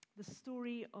the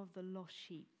story of the lost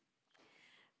sheep.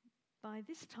 By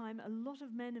this time, a lot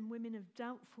of men and women of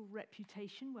doubtful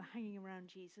reputation were hanging around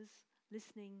Jesus,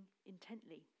 listening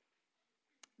intently.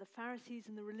 The Pharisees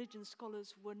and the religion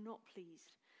scholars were not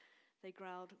pleased. They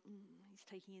growled, he's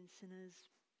taking in sinners,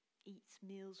 eats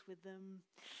meals with them,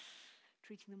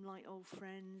 treating them like old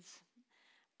friends.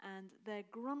 And their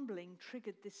grumbling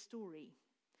triggered this story.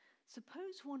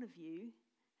 Suppose one of you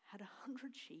had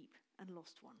 100 sheep and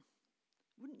lost one.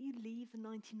 Wouldn't you leave the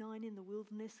 99 in the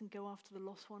wilderness and go after the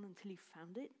lost one until you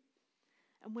found it?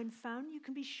 And when found, you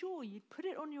can be sure you'd put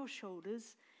it on your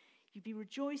shoulders, you'd be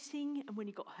rejoicing, and when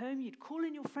you got home, you'd call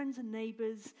in your friends and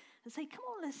neighbors and say, come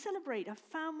on, let's celebrate, I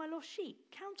found my lost sheep.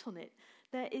 Count on it.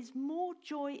 There is more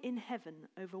joy in heaven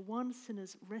over one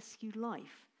sinner's rescued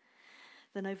life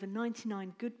than over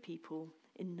 99 good people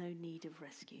in no need of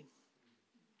rescue.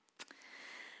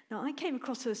 Now, I came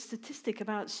across a statistic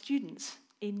about students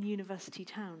in university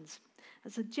towns.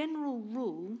 As a general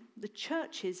rule, the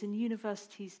churches in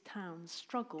university towns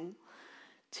struggle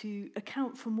to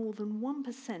account for more than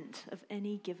 1% of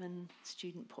any given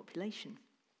student population.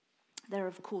 There are,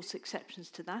 of course,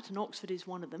 exceptions to that, and Oxford is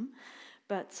one of them.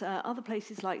 But other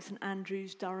places like St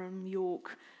Andrews, Durham,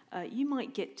 York, you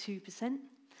might get 2%.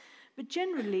 But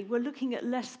generally, we're looking at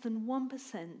less than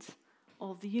 1%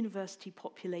 of the university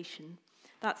population.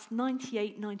 That's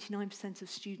 99% of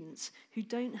students who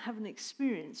don't have an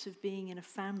experience of being in a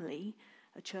family,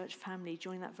 a church family,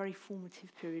 during that very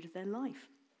formative period of their life.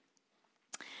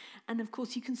 And of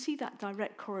course, you can see that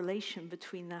direct correlation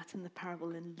between that and the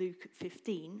parable in Luke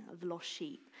 15 of the lost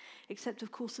sheep. Except,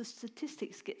 of course, the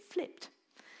statistics get flipped.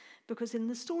 Because in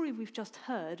the story we've just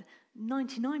heard,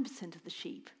 99% of the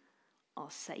sheep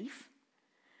are safe,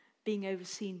 being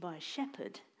overseen by a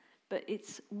shepherd, but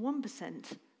it's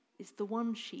 1% is the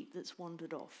one sheep that's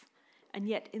wandered off. And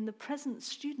yet, in the present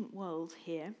student world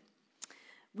here,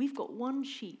 we've got one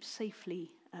sheep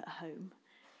safely at home,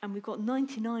 and we've got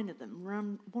 99 of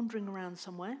them wandering around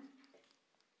somewhere,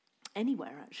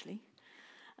 anywhere actually,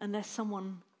 unless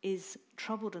someone is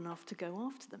troubled enough to go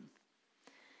after them.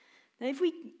 Now, if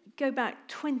we go back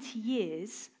 20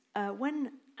 years,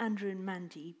 when Andrew and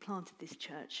Mandy planted this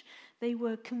church, they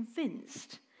were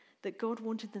convinced that God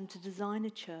wanted them to design a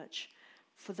church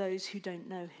for those who don't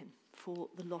know him, for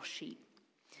the lost sheep.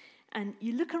 And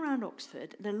you look around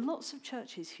Oxford, there are lots of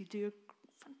churches who do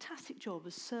a fantastic job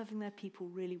of serving their people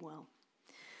really well.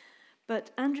 But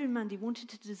Andrew and Mandy wanted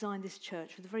to design this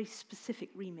church with a very specific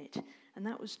remit, and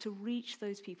that was to reach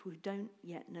those people who don't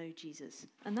yet know Jesus.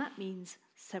 And that means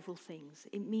several things.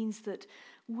 It means that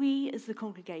we, as the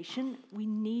congregation, we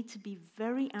need to be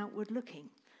very outward looking.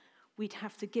 We'd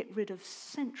have to get rid of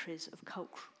centuries of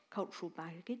cultural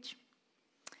baggage.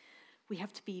 We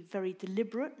have to be very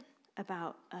deliberate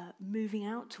about moving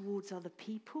out towards other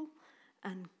people,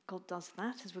 and God does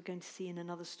that, as we're going to see in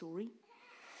another story.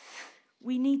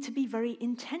 We need to be very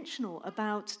intentional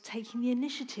about taking the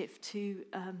initiative to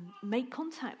make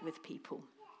contact with people.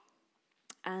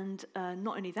 And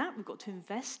not only that, we've got to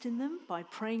invest in them by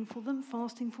praying for them,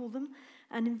 fasting for them,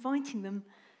 and inviting them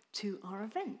to our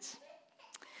events.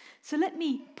 So let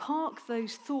me park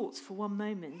those thoughts for one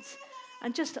moment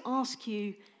and just ask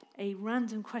you a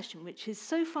random question, which is,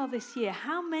 so far this year,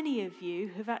 how many of you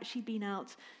have actually been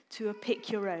out to a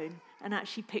pick your own and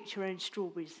actually picked your own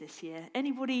strawberries this year?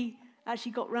 Anybody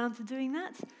actually got round to doing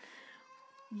that?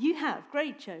 You have.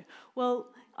 Great, Joe. Well,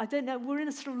 I don't know. We're in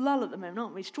a sort of lull at the moment,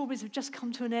 aren't we? Strawberries have just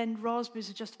come to an end. Raspberries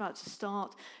are just about to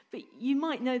start. But you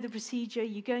might know the procedure.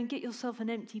 You go and get yourself an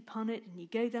empty punnet and you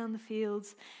go down the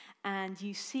fields and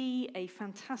you see a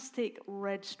fantastic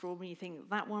red strawberry. You think,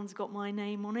 that one's got my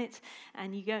name on it.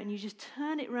 And you go and you just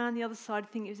turn it around the other side,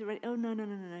 think it was red. Oh, no.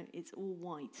 It's all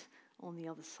white on the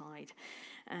other side.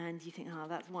 And you think,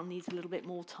 that one needs a little bit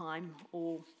more time,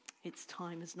 or its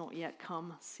time has not yet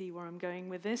come. See where I'm going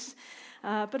with this.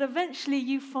 But eventually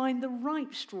you find the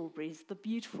ripe strawberries, the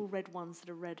beautiful red ones that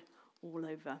are red all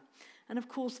over. And of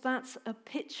course, that's a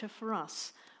picture for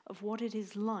us of what it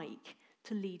is like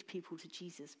to lead people to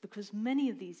Jesus, because many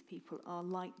of these people are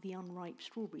like the unripe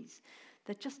strawberries.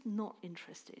 They're just not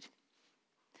interested.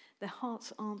 Their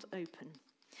hearts aren't open.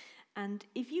 And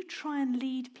if you try and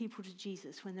lead people to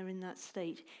Jesus when they're in that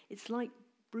state, it's like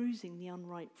bruising the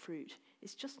unripe fruit.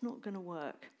 It's just not going to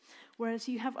work. Whereas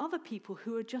you have other people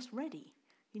who are just ready.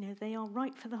 They are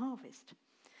ripe for the harvest.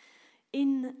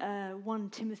 In 1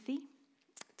 Timothy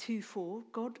 2:4,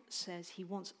 God says he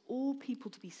wants all people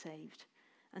to be saved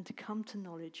and to come to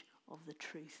knowledge of the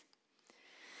truth.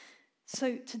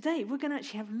 So today we're going to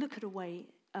actually have a look at a way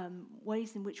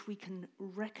ways in which we can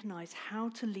recognize how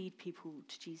to lead people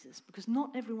to Jesus, because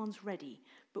not everyone's ready,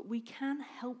 but we can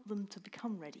help them to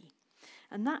become ready.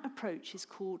 And that approach is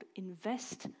called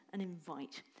invest and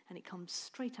invite, and it comes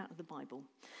straight out of the Bible.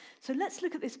 So let's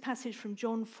look at this passage from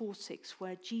John 4:6,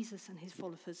 where Jesus and his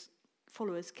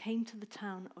followers came to the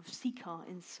town of Sychar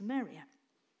in Samaria.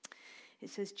 It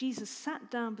says, Jesus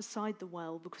sat down beside the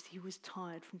well because he was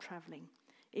tired from traveling.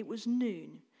 It was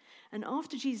noon, and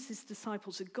after Jesus'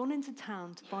 disciples had gone into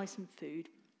town to buy some food,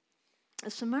 a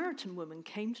Samaritan woman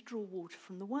came to draw water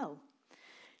from the well.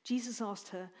 Jesus asked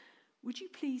her, "Would you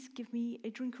please give me a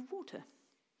drink of water?"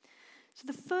 So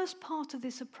the first part of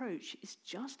this approach is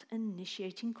just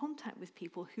initiating contact with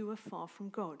people who are far from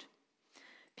God.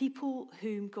 People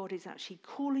whom God is actually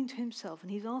calling to himself,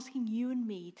 and he's asking you and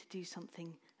me to do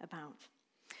something about.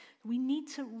 We need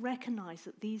to recognize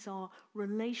that these are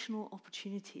relational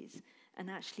opportunities and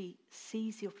actually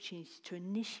seize the opportunity to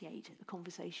initiate a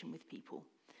conversation with people.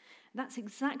 That's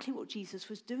exactly what Jesus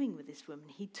was doing with this woman.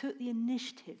 He took the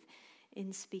initiative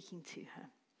in speaking to her.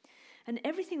 And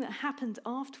everything that happened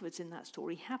afterwards in that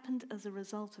story happened as a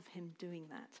result of him doing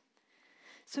that.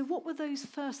 So what were those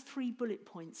first 3 bullet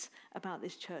points about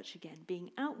this church again?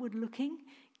 Being outward looking,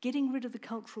 getting rid of the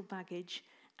cultural baggage,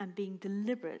 and being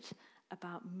deliberate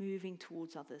about moving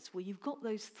towards others. Well, you've got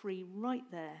those 3 right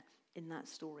there in that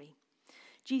story.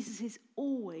 Jesus is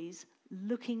always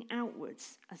looking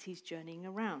outwards as he's journeying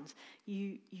around.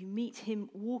 You meet him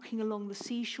walking along the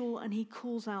seashore, and he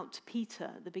calls out to Peter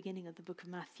at the beginning of the book of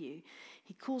Matthew.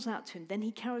 He calls out to him. Then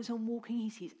he carries on walking. He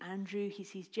sees Andrew. He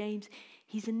sees James.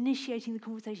 He's initiating the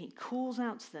conversation. He calls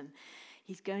out to them.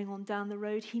 He's going on down the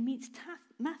road. He meets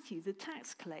Matthew, the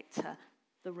tax collector.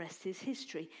 The rest is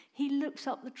history. He looks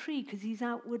up the tree because he's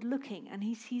outward looking, and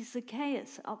he sees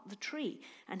Zacchaeus up the tree,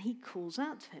 and he calls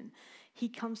out to him. He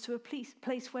comes to a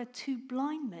place where 2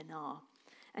 blind men are,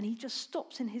 and he just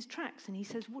stops in his tracks, and he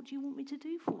says, "What do you want me to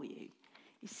do for you?"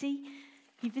 You see,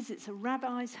 he visits a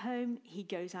rabbi's home, he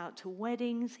goes out to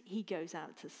weddings, he goes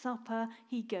out to supper,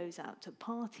 he goes out to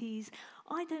parties.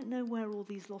 I don't know where all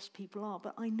these lost people are,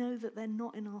 but I know that they're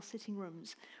not in our sitting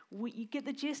rooms. You get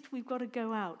the gist? We've got to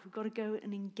go out. We've got to go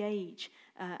and engage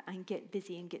and get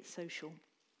busy and get social.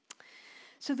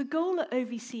 So the goal at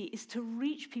OVC is to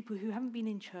reach people who haven't been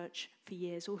in church for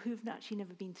years or who've actually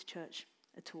never been to church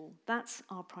at all. That's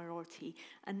our priority.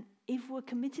 And if we're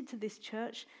committed to this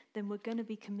church, then we're going to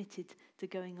be committed to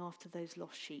going after those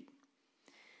lost sheep.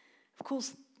 Of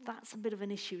course, that's a bit of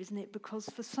an issue, isn't it? Because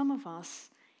for some of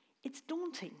us, it's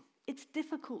daunting. It's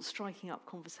difficult striking up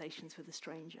conversations with a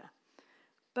stranger.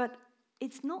 But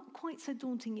it's not quite so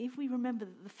daunting if we remember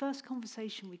that the first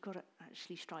conversation we've got to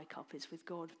actually strike up is with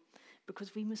God.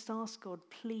 Because we must ask God,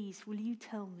 please, will you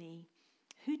tell me,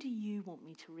 who do you want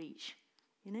me to reach?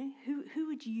 You know, who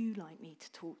would you like me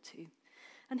to talk to?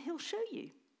 And he'll show you.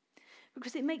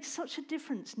 Because it makes such a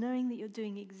difference knowing that you're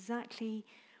doing exactly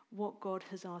what God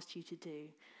has asked you to do.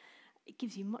 It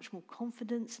gives you much more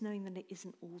confidence knowing that it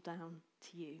isn't all down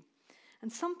to you.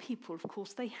 And some people, of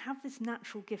course, they have this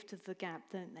natural gift of the gab,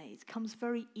 don't they? It comes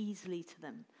very easily to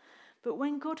them. But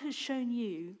when God has shown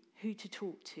you who to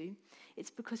talk to, it's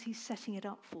because he's setting it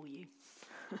up for you.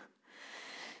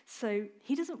 So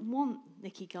he doesn't want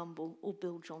Nicky Gumbel or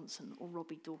Bill Johnson or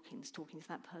Robbie Dawkins talking to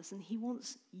that person. He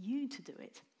wants you to do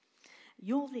it.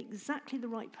 You're exactly the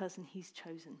right person he's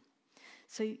chosen.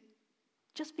 So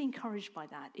just be encouraged by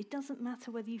that. It doesn't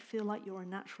matter whether you feel like you're a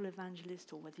natural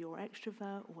evangelist or whether you're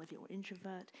extrovert or whether you're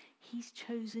introvert. He's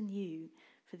chosen you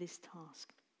for this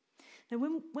task. Now,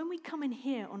 when we come in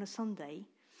here on a Sunday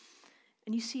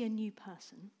and you see a new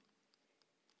person,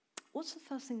 what's the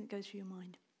first thing that goes through your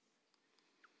mind?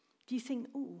 Do you think,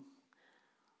 oh,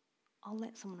 I'll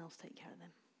let someone else take care of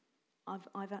them.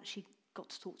 I've actually got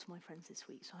to talk to my friends this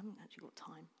week, so I haven't actually got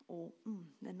time. Or,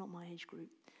 they're not my age group.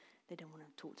 They don't want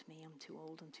to talk to me. I'm too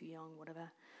old, I'm too young,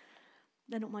 whatever.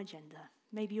 They're not my gender.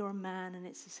 Maybe you're a man and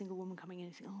it's a single woman coming in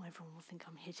and saying, oh, everyone will think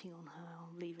I'm hitting on her.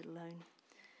 I'll leave it alone.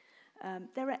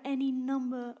 There are any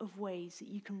number of ways that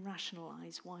you can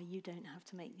rationalize why you don't have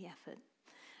to make the effort.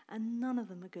 And none of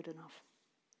them are good enough.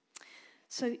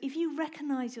 So if you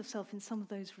recognize yourself in some of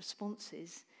those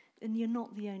responses, then you're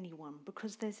not the only one,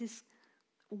 because there's this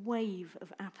wave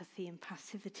of apathy and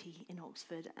passivity in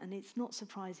Oxford, and it's not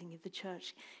surprising if the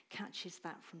church catches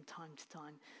that from time to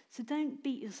time. So don't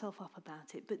beat yourself up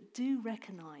about it, but do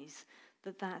recognize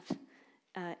that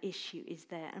issue is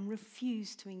there and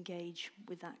refuse to engage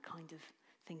with that kind of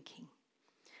thinking.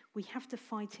 We have to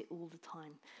fight it all the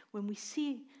time. When we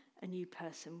see a new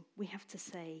person, we have to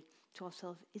say to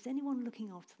ourselves, is anyone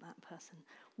looking after that person?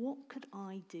 What could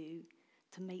I do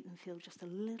to make them feel just a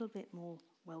little bit more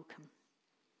welcome.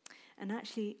 And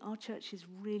actually, our church is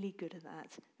really good at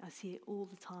that. I see it all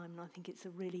the time, and I think it's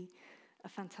a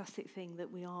fantastic thing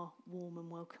that we are warm and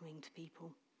welcoming to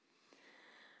people.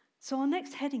 So our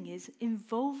next heading is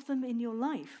involve them in your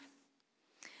life.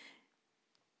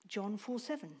 John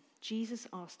 4:7, Jesus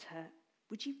asked her,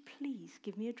 "Would you please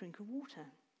give me a drink of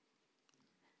water?"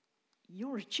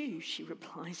 "You're a Jew," she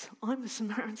replies. "I'm a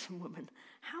Samaritan woman.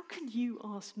 How can you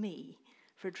ask me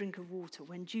for a drink of water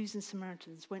when Jews and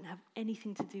Samaritans won't have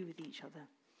anything to do with each other?"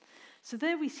 So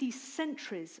there we see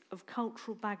centuries of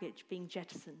cultural baggage being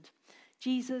jettisoned.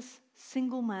 Jesus,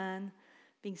 single man,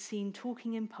 being seen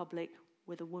talking in public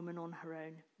with a woman on her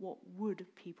own. What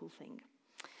would people think?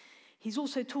 He's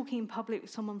also talking in public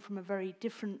with someone from a very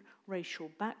different racial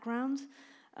background.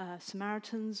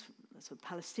 Samaritans, so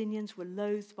Palestinians, were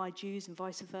loathed by Jews and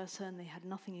vice versa, and they had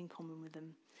nothing in common with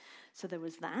them. So there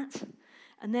was that.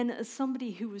 And then as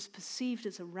somebody who was perceived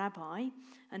as a rabbi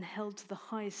and held to the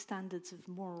highest standards of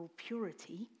moral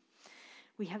purity,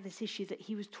 we have this issue that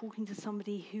he was talking to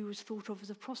somebody who was thought of as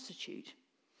a prostitute.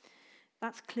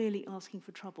 That's clearly asking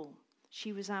for trouble.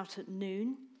 She was out at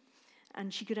noon,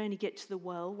 and she could only get to the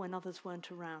well when others weren't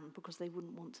around because they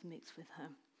wouldn't want to mix with her.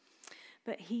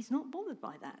 But he's not bothered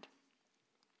by that.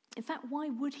 In fact, why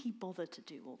would he bother to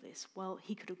do all this? Well,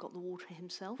 he could have got the water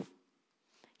himself.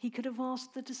 He could have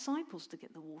asked the disciples to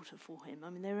get the water for him. I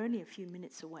mean, they're only a few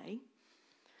minutes away.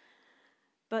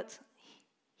 But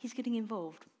he's getting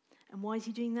involved. And why is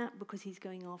he doing that? Because he's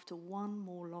going after one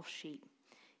more lost sheep.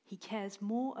 He cares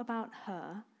more about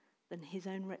her than his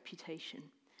own reputation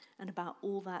and about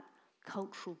all that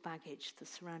cultural baggage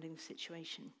that's surrounding the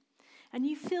situation. And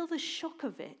you feel the shock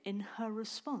of it in her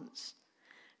response,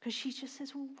 because she just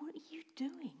says, "Well, what are you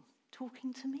doing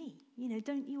talking to me?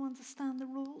 Don't you understand the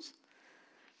rules?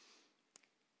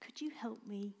 Could you help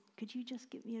me? Could you just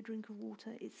give me a drink of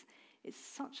water?" It's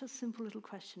such a simple little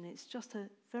question. It's just a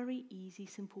very easy,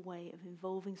 simple way of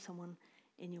involving someone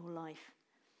in your life.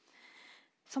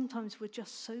 Sometimes we're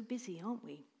just so busy, aren't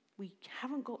we? We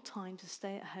haven't got time to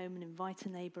stay at home and invite a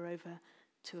neighbour over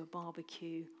to a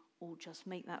barbecue or just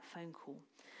make that phone call.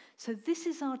 So this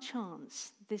is our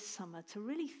chance this summer to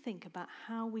really think about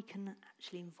how we can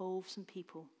actually involve some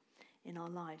people in our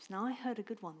lives. Now, I heard a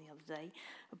good one the other day.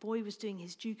 A boy was doing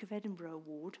his Duke of Edinburgh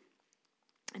award,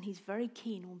 and he's very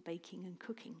keen on baking and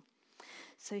cooking.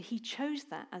 So he chose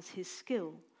that as his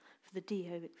skill for the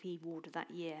DOV award of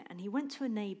that year. And he went to a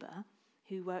neighbour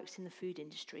who works in the food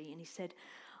industry, and he said,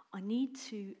 "I need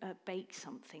to bake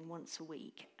something once a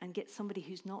week and get somebody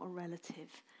who's not a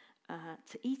relative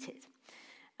to eat it.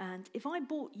 And if I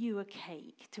bought you a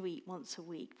cake to eat once a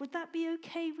week, would that be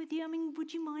okay with you? I mean,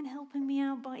 would you mind helping me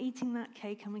out by eating that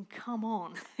cake? I mean, come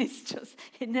on." It's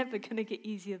never going to get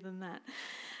easier than that.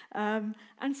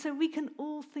 And so we can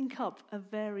all think up a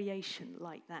variation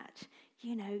like that.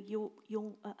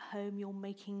 You're at home, you're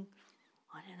making,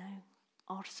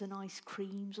 artisan ice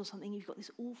creams or something. You've got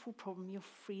this awful problem, your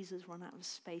freezer's run out of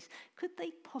space. Could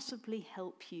they possibly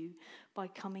help you by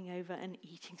coming over and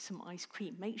eating some ice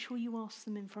cream? Make sure you ask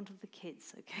them in front of the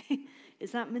kids, okay?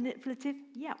 Is that manipulative?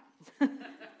 Yeah.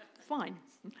 Fine.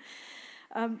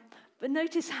 But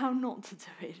notice how not to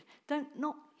do it.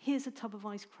 Here's a tub of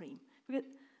ice cream. Because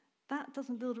that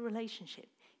doesn't build a relationship.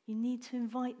 You need to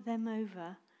invite them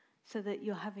over so that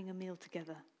you're having a meal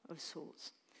together of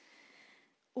sorts.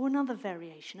 Or another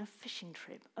variation, a fishing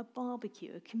trip, a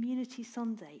barbecue, a community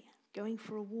Sunday, going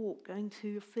for a walk, going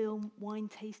to a film, wine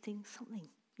tasting, something,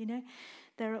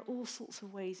 There are all sorts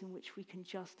of ways in which we can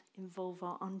just involve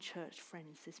our unchurched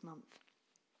friends this month.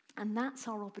 And that's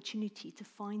our opportunity to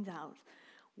find out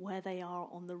where they are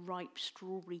on the ripe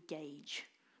strawberry gauge.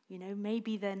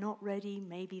 Maybe they're not ready,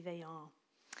 maybe they are.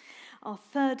 Our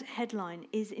third headline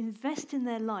is invest in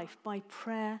their life by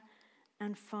prayer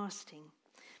and fasting.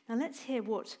 Now let's hear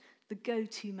what the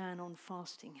go-to man on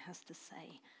fasting has to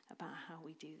say about how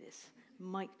we do this.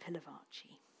 Mike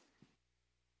Pilavachi.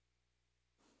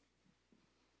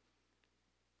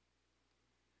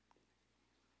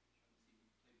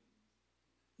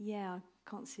 Yeah, I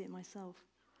can't see it myself.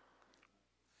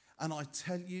 And I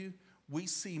tell you, we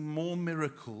see more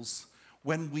miracles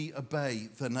when we obey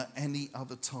than at any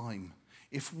other time.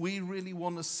 If we really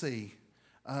want to see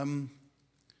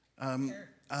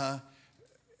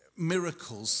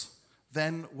miracles,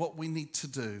 then what we need to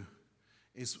do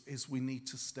is we need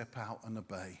to step out and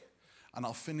obey. And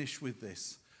I'll finish with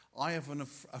this. I have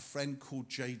a friend called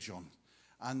J. John,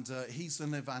 and he's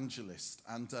an evangelist.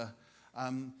 And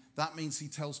that means he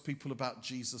tells people about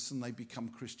Jesus and they become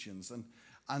Christians.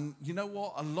 And you know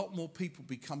what? A lot more people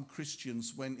become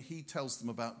Christians when he tells them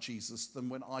about Jesus than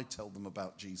when I tell them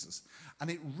about Jesus. And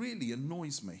it really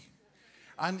annoys me.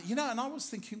 And, and I was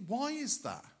thinking, why is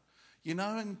that?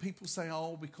 And people say,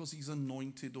 oh, because he's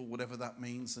anointed or whatever that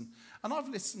means. And I've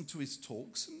listened to his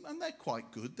talks, and they're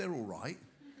quite good. They're all right.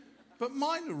 But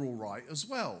mine are all right as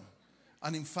well.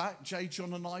 And in fact, J.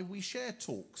 John and I, we share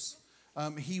talks.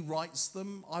 He writes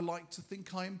them. I like to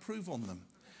think I improve on them.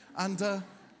 And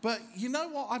but you know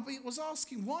what? I was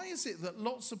asking, why is it that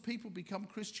lots of people become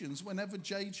Christians whenever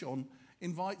J. John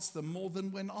invites them more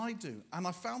than when I do? And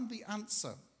I found the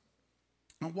answer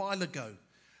a while ago.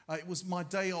 It was my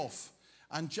day off.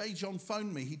 And J. John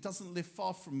phoned me. He doesn't live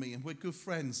far from me, and we're good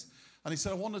friends. And he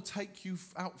said, I want to take you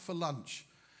out for lunch.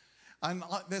 And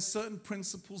there's certain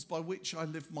principles by which I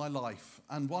live my life.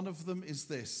 And one of them is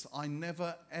this: I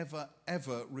never, ever,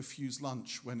 ever refuse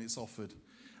lunch when it's offered.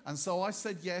 And so I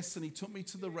said yes, and he took me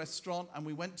to the restaurant, and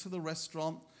we went to the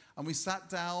restaurant, and we sat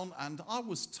down, and I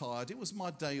was tired. It was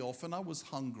my day off, and I was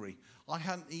hungry. I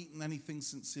hadn't eaten anything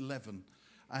since 11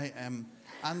 a.m.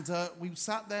 And we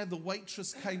sat there. The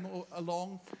waitress came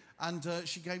along, and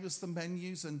she gave us the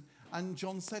menus, and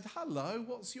John said, hello,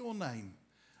 what's your name?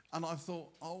 And I thought,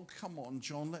 oh, come on,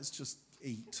 John, let's just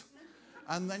eat.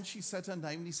 And then she said her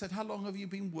name, and he said, how long have you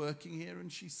been working here? And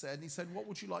she said, and he said, what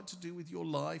would you like to do with your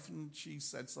life? And she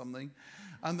said something.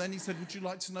 And then he said, would you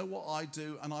like to know what I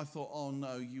do? And I thought, oh,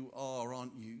 no, you are,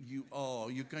 aren't you? You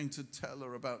are. You're going to tell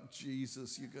her about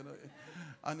Jesus. You're going to...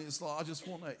 And it's like, I just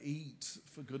want to eat,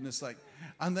 for goodness sake.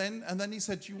 And then he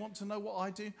said, do you want to know what I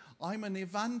do? I'm an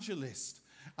evangelist.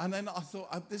 And then I thought,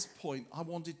 at this point, I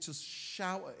wanted to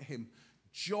shout at him,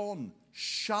 John,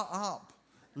 shut up.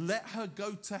 Let her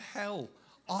go to hell.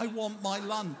 I want my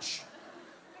lunch.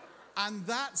 And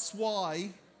that's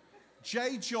why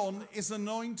J. John is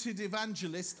anointed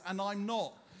evangelist and I'm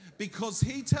not. Because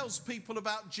he tells people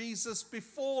about Jesus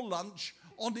before lunch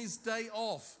on his day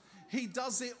off. He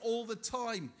does it all the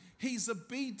time. He's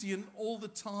obedient all the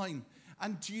time.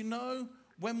 And do you know,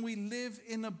 when we live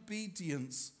in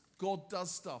obedience, God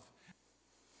does stuff.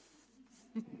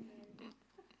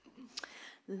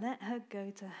 Let her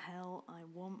go to hell, I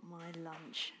want my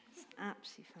lunch. It's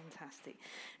absolutely fantastic.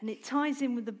 And it ties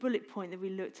in with the bullet point that we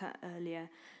looked at earlier.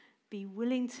 Be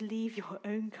willing to leave your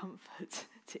own comfort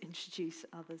to introduce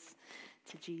others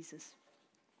to Jesus.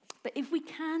 But if we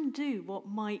can do what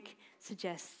Mike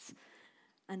suggests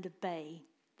and obey,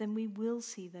 then we will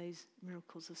see those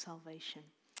miracles of salvation.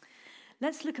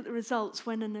 Let's look at the results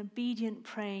when an obedient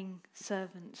praying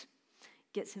servant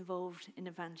gets involved in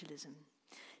evangelism.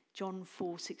 John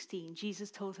 4:16,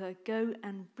 Jesus told her, go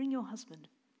and bring your husband.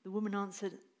 The woman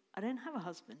answered, I don't have a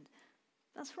husband.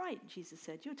 That's right, Jesus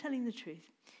said, you're telling the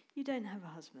truth. You don't have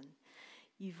a husband.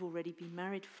 You've already been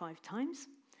married 5 times,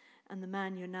 and the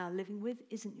man you're now living with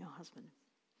isn't your husband.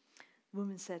 The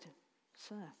woman said,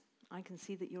 sir, I can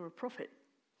see that you're a prophet.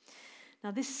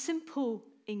 Now this simple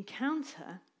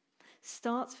encounter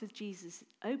starts with Jesus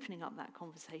opening up that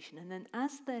conversation, and then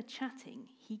as they're chatting,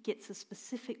 he gets a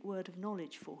specific word of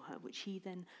knowledge for her, which he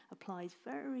then applies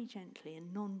very gently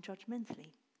and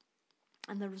non-judgmentally.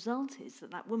 And the result is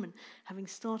that woman, having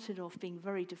started off being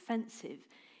very defensive,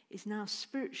 is now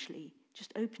spiritually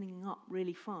just opening up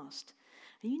really fast.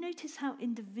 And you notice how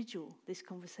individual this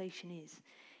conversation is.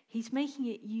 He's making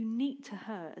it unique to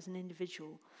her as an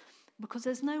individual, because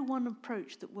there's no one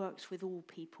approach that works with all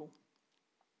people.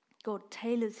 God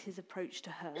tailors his approach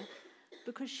to her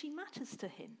because she matters to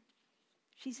him.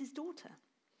 She's his daughter.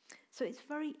 So it's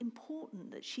very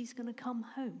important that she's going to come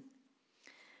home.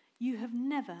 You have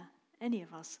never, any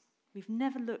of us, we've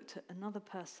never looked at another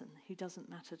person who doesn't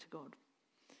matter to God.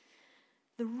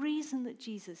 The reason that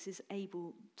Jesus is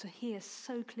able to hear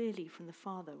so clearly from the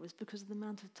Father was because of the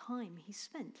amount of time he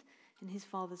spent in his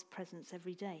Father's presence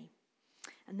every day.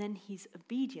 And then he's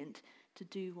obedient to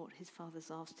do what his Father's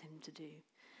asked him to do.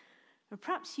 Or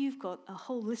perhaps you've got a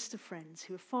whole list of friends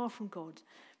who are far from God,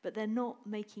 but they're not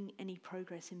making any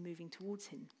progress in moving towards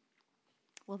him.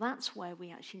 Well, that's where we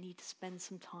actually need to spend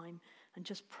some time and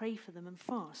just pray for them and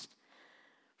fast.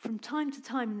 From time to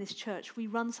time in this church, we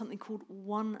run something called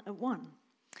 1 at 1.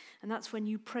 And that's when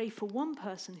you pray for one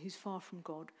person who's far from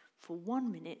God for 1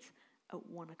 minute at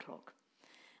 1 o'clock.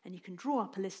 And you can draw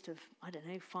up a list of,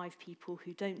 5 people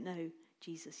who don't know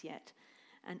Jesus yet.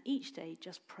 And each day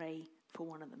just pray for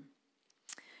one of them.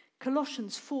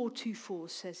 Colossians 4:24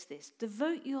 says this,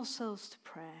 devote yourselves to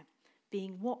prayer,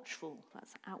 being watchful,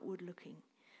 that's outward looking,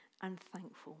 and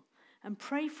thankful. And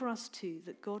pray for us too,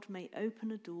 that God may open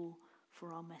a door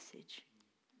for our message.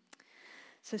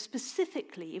 So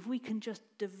specifically, if we can just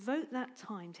devote that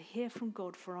time to hear from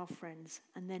God for our friends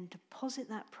and then deposit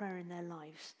that prayer in their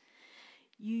lives,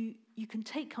 you can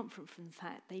take comfort from the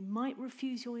fact they might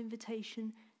refuse your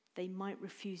invitation, they might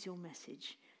refuse your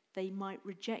message, they might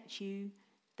reject you,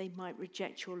 they might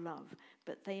reject your love,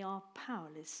 but they are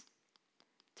powerless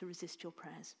to resist your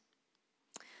prayers.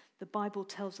 The Bible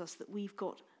tells us that we've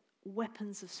got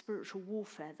weapons of spiritual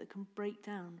warfare that can break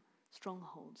down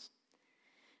strongholds.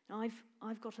 Now,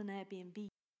 I've got an Airbnb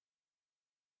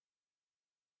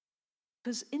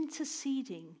because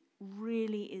interceding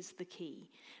really is the key.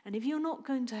 And if you're not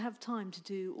going to have time to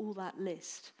do all that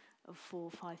list of 4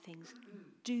 or 5 things,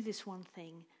 do this one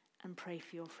thing and pray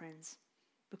for your friends,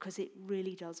 because it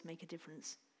really does make a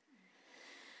difference.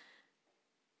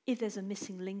 If there's a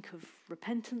missing link of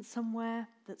repentance somewhere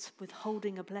that's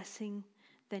withholding a blessing,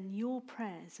 then your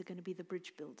prayers are going to be the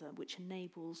bridge builder which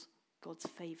enables God's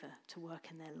favour to work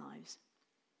in their lives.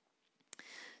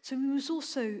 So we must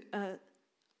also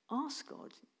ask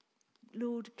God,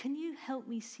 Lord, can you help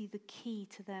me see the key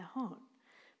to their heart?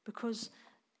 Because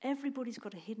everybody's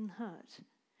got a hidden hurt.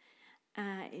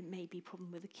 It may be a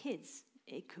problem with the kids.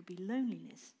 It could be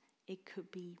loneliness. It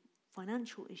could be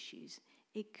financial issues.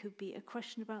 It could be a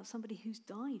question about somebody who's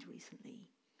died recently.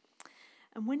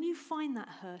 And when you find that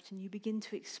hurt and you begin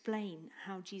to explain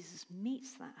how Jesus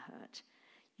meets that hurt,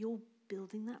 you're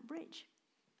building that bridge.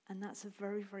 And that's a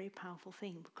very, very powerful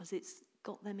thing, because it's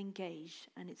got them engaged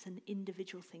and it's an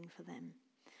individual thing for them.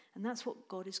 And that's what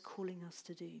God is calling us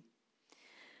to do.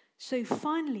 So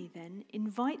finally then,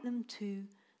 invite them to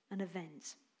an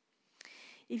event.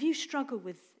 If you struggle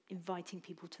with inviting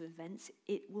people to events,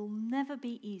 it will never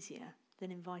be easier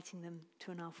than inviting them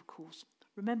to an Alpha course.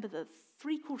 Remember that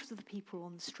 3/4 of the people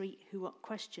on the street who were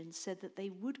questioned said that they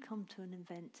would come to an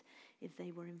event if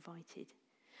they were invited.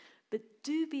 But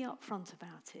do be upfront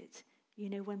about it. You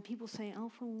know, when people say,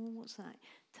 Alpha, well, what's that?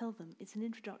 Tell them it's an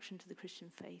introduction to the Christian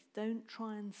faith. Don't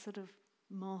try and sort of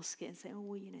mask it and say, oh,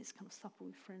 well, you know, it's kind of supper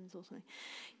with friends or something.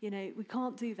 You know, we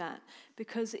can't do that,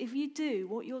 because if you do,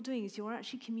 what you're doing is you're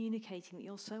actually communicating that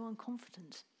you're so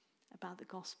unconfident about the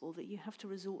gospel that you have to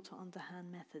resort to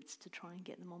underhand methods to try and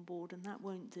get them on board, and that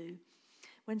won't do.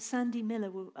 When Sandy Miller,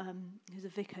 who's a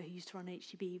vicar who used to run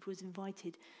HTB, was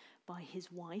invited by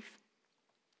his wife,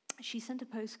 she sent a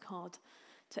postcard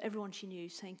to everyone she knew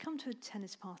saying, come to a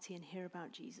tennis party and hear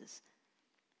about Jesus.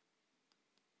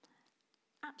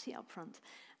 Absolutely upfront.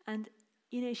 And,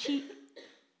 you know, he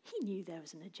knew there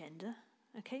was an agenda.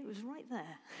 Okay, it was right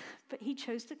there. But he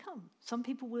chose to come. Some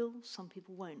people will, some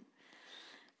people won't.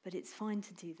 But it's fine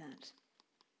to do that.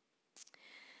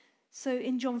 So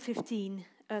in John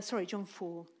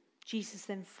 4, Jesus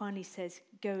then finally says,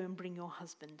 go and bring your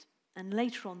husband. And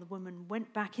later on, the woman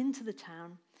went back into the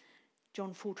town.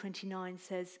 John 4:29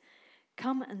 says,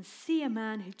 come and see a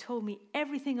man who told me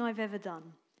everything I've ever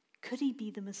done. Could he be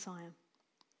the Messiah?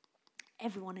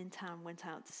 Everyone in town went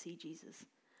out to see Jesus.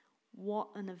 What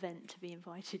an event to be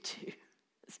invited to.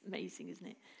 It's amazing, isn't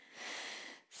it?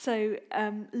 So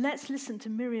let's listen to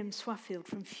Miriam Swaffield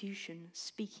from Fusion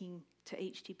speaking to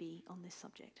HTB on this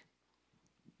subject.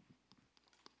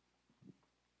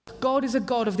 God is a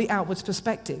God of the outwards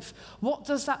perspective. What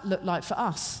does that look like for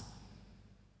us?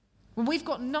 When we've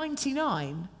got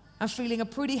 99 and feeling a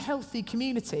pretty healthy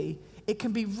community, it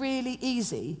can be really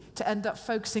easy to end up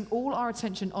focusing all our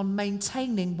attention on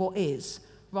maintaining what is,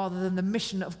 rather than the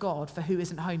mission of God for who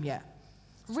isn't home yet.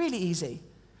 Really easy.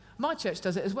 My church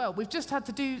does it as well. We've just had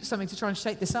to do something to try and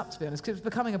shake this up, to be honest, because it's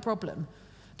becoming a problem.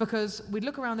 Because we'd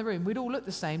look around the room, we'd all look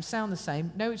the same, sound the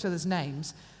same, know each other's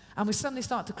names, and we suddenly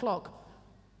start to clock,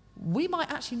 we might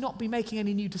actually not be making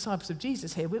any new disciples of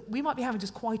Jesus here. We might be having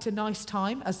just quite a nice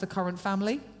time as the current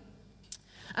family.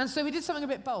 And so we did something a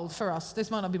bit bold for us. This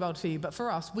might not be bold for you, but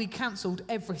for us, we cancelled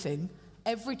everything,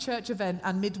 every church event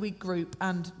and midweek group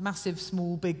and massive,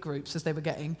 small, big groups as they were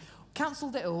getting.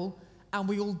 Cancelled it all, and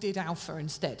we all did Alpha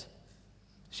instead.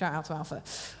 Shout out to Alpha.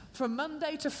 From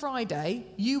Monday to Friday,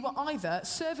 you were either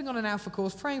serving on an Alpha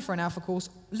course, praying for an Alpha course,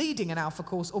 leading an Alpha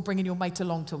course, or bringing your mate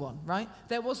along to one, right?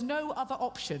 There was no other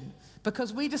option,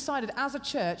 because we decided as a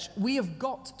church, we have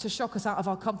got to shock us out of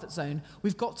our comfort zone.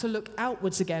 We've got to look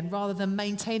outwards again, rather than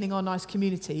maintaining our nice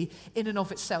community in and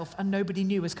of itself, and nobody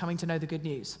new is coming to know the good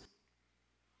news.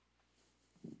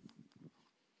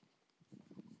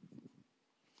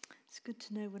 It's good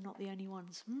to know we're not the only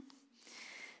ones.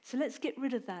 So let's get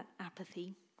rid of that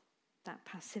apathy, that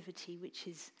passivity, which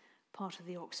is part of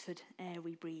the Oxford air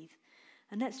we breathe.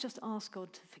 And let's just ask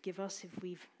God to forgive us if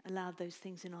we've allowed those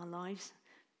things in our lives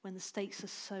when the stakes are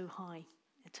so high,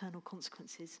 eternal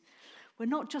consequences. We're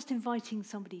not just inviting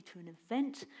somebody to an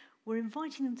event, We're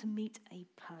inviting them to meet a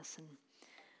person.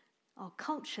 Our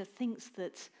culture thinks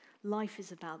that life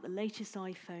is about the latest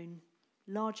iPhone,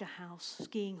 larger house,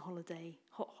 skiing holiday,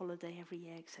 hot holiday every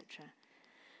year, etc.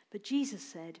 But Jesus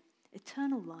said,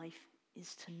 eternal life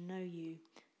is to know you,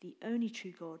 the only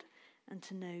true God, and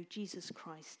to know Jesus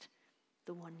Christ,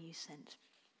 the one you sent.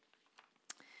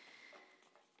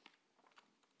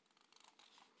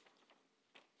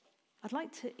 I'd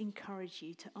like to encourage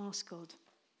you to ask God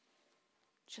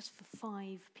just for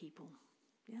 5 people,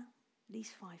 yeah? At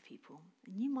least 5 people.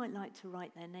 And you might like to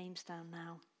write their names down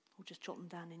now or just jot them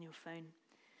down in your phone.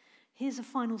 Here's a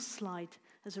final slide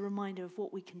as a reminder of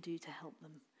what we can do to help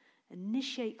them.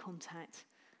 Initiate contact,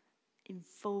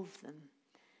 involve them,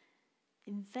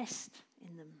 invest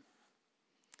in them,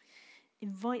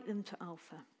 invite them to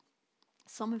Alpha.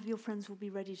 Some of your friends will be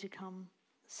ready to come,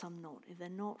 some not. If they're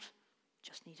not,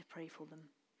 just need to pray for them.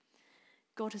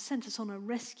 God has sent us on a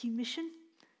rescue mission,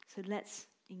 so let's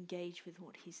engage with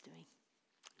what he's doing.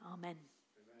 Amen.